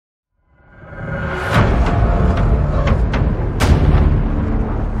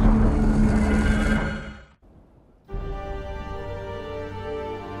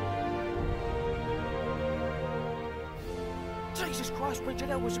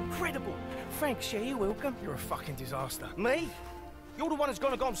incredible. Thanks, yeah, you're welcome. You're a fucking disaster. Me? You're the one who's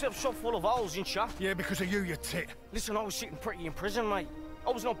gonna got himself shot full of holes, ain't ya? Yeah, because of you, you tit. Listen, I was sitting pretty in prison, mate.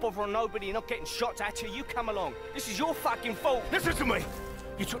 I was not bothering nobody and not getting shot at you come along. This is your fucking fault. Listen to me!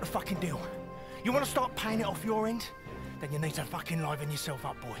 You took the fucking deal. You want to start paying it off your end? Then you need to fucking liven yourself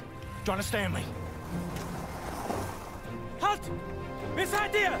up, boy. Do you understand me? Halt! Wer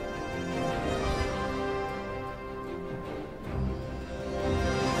seid ihr?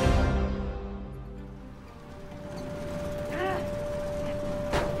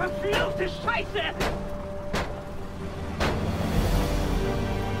 Verfluchte Scheiße!